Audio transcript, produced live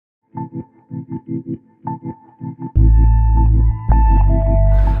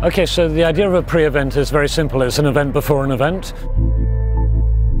Okay, so the idea of a pre-event is very simple. It's an event before an event.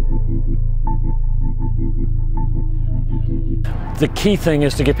 The key thing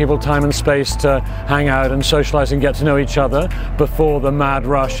is to give people time and space to hang out and socialize and get to know each other before the mad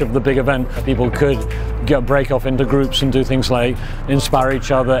rush of the big event. People could break off into groups and do things like inspire each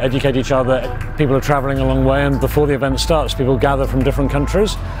other, educate each other. People are traveling a long way, and before the event starts, people gather from different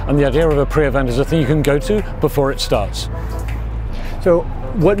countries. And the idea of a pre-event is a thing you can go to before it starts. So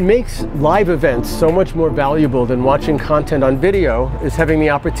what makes live events so much more valuable than watching content on video is having the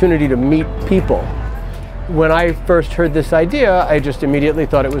opportunity to meet people. When I first heard this idea, I just immediately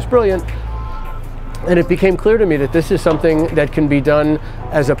thought it was brilliant. And it became clear to me that this is something that can be done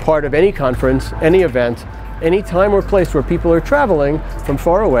as a part of any conference, any event, any time or place where people are traveling from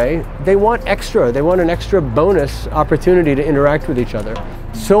far away. They want extra. They want an extra bonus opportunity to interact with each other.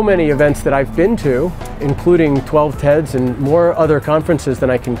 So many events that I've been to, including 12 TEDs and more other conferences than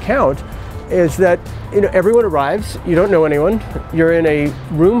I can count, is that everyone arrives, you don't know anyone, you're in a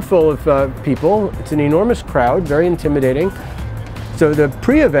room full of people, it's an enormous crowd, very intimidating. So the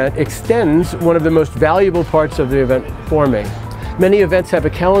pre-event extends one of the most valuable parts of the event for me. Many events have a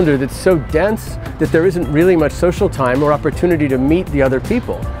calendar that's so dense that there isn't really much social time or opportunity to meet the other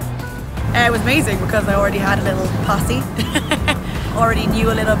people. It was amazing because I already had a little posse, already knew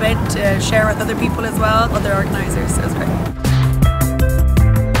a little bit to share with other people as well, other organizers, so it was great.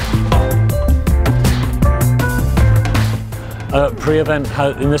 Pre-event,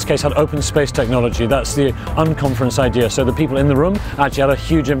 in this case, had open space technology. That's the unconference idea. So the people in the room actually had a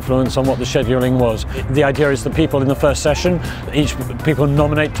huge influence on what the scheduling was. The idea is the people in the first session, people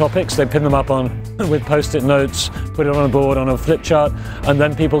nominate topics, they pin them up with post-it notes, put it on a board, on a flip chart, and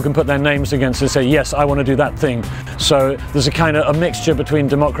then people can put their names against it and say, yes, I want to do that thing. So there's a kind of a mixture between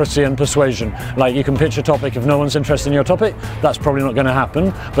democracy and persuasion. Like, you can pitch a topic, if no one's interested in your topic, that's probably not going to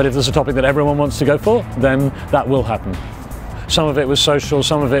happen. But if there's a topic that everyone wants to go for, then that will happen. Some of it was social,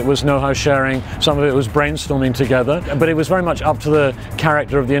 some of it was know-how sharing, some of it was brainstorming together, but it was very much up to the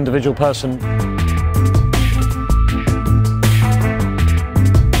character of the individual person.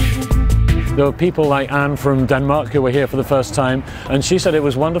 There were people like Anne from Denmark who were here for the first time, and she said it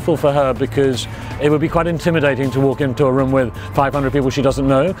was wonderful for her because it would be quite intimidating to walk into a room with 500 people she doesn't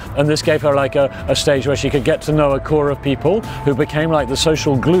know, and this gave her like a stage where she could get to know a core of people who became like the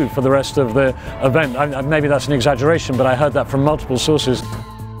social glue for the rest of the event. Maybe that's an exaggeration, but I heard that from multiple sources.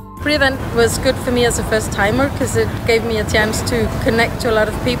 Pre-event was good for me as a first-timer because it gave me a chance to connect to a lot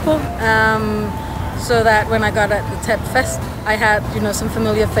of people. So that when I got at the TED Fest, I had some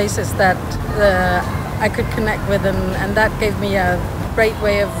familiar faces that I could connect with, and that gave me a great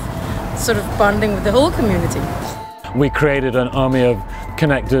way of sort of bonding with the whole community. We created an army of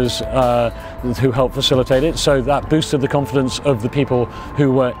connectors who helped facilitate it, so that boosted the confidence of the people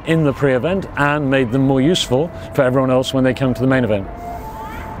who were in the pre-event and made them more useful for everyone else when they came to the main event.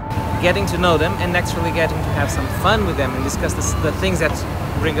 Getting to know them and actually getting to have some fun with them and discuss the things that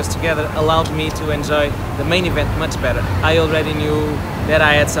bring us together allowed me to enjoy the main event much better. I already knew that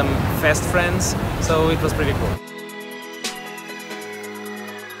I had some fast friends, so it was pretty cool.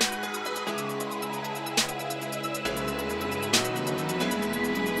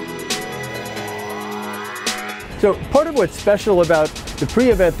 So part of what's special about the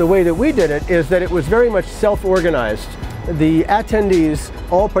pre-event, the way that we did it, is that it was very much self-organized. The attendees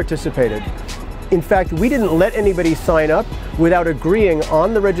all participated. In fact, we didn't let anybody sign up without agreeing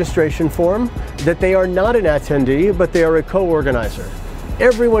on the registration form that they are not an attendee, but they are a co-organizer.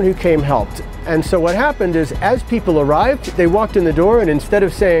 Everyone who came helped. And so what happened is, as people arrived, they walked in the door, and instead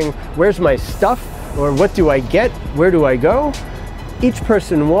of saying, "Where's my stuff?" or "What do I get? Where do I go?" each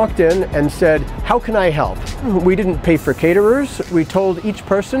person walked in and said, "How can I help?" We didn't pay for caterers. We told each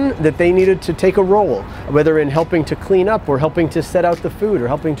person that they needed to take a role, whether in helping to clean up or helping to set out the food or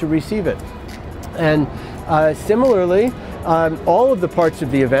helping to receive it. And similarly, all of the parts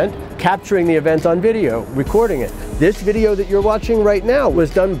of the event, capturing the event on video, recording it. This video that you're watching right now was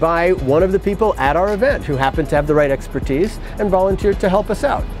done by one of the people at our event who happened to have the right expertise and volunteered to help us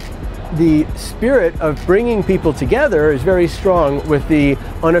out. The spirit of bringing people together is very strong with the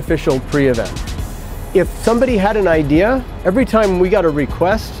unofficial pre-event. If somebody had an idea, every time we got a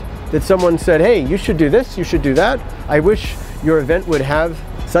request that someone said, "Hey, you should do this, you should do that, I wish your event would have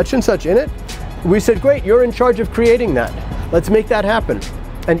such and such in it," we said, "Great, you're in charge of creating that. Let's make that happen."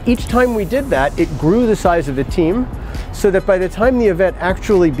 And each time we did that, it grew the size of the team, so that by the time the event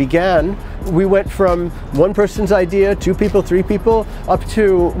actually began, we went from one person's idea, 2 people, 3 people, up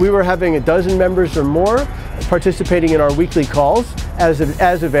to we were having a dozen members or more participating in our weekly calls as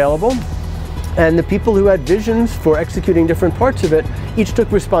available. And the people who had visions for executing different parts of it each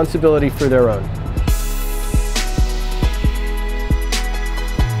took responsibility for their own.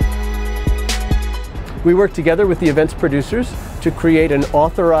 We worked together with the event's producers to create an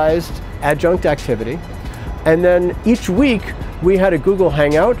authorized adjunct activity. And then each week we had a Google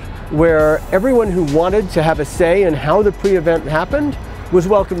Hangout where everyone who wanted to have a say in how the pre-event happened was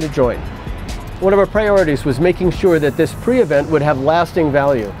welcome to join. One of our priorities was making sure that this pre-event would have lasting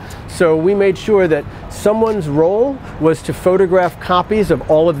value. So we made sure that someone's role was to photograph copies of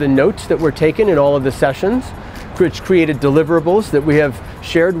all of the notes that were taken in all of the sessions, which created deliverables that we have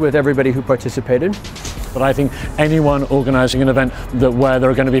shared with everybody who participated. But I think anyone organising an event where there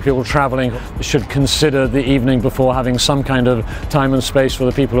are going to be people travelling should consider the evening before having some kind of time and space for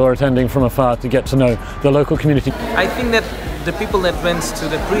the people who are attending from afar to get to know the local community. I think that the people that went to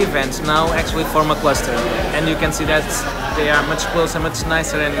the pre-event now actually form a cluster, and you can see that they are much closer, much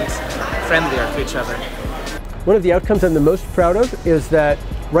nicer and friendlier to each other. One of the outcomes I'm the most proud of is that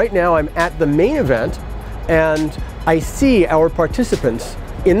right now I'm at the main event and I see our participants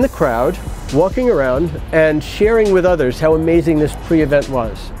in the crowd walking around and sharing with others how amazing this pre-event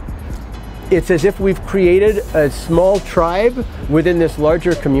was. It's as if we've created a small tribe within this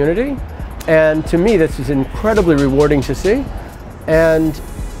larger community, and to me this is incredibly rewarding to see, and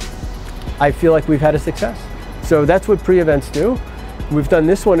I feel like we've had a success. So that's what pre-events do. We've done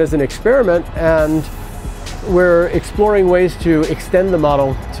this one as an experiment, and we're exploring ways to extend the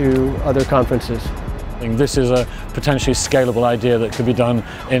model to other conferences. This is a potentially scalable idea that could be done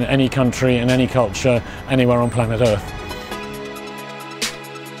in any country, in any culture, anywhere on planet Earth.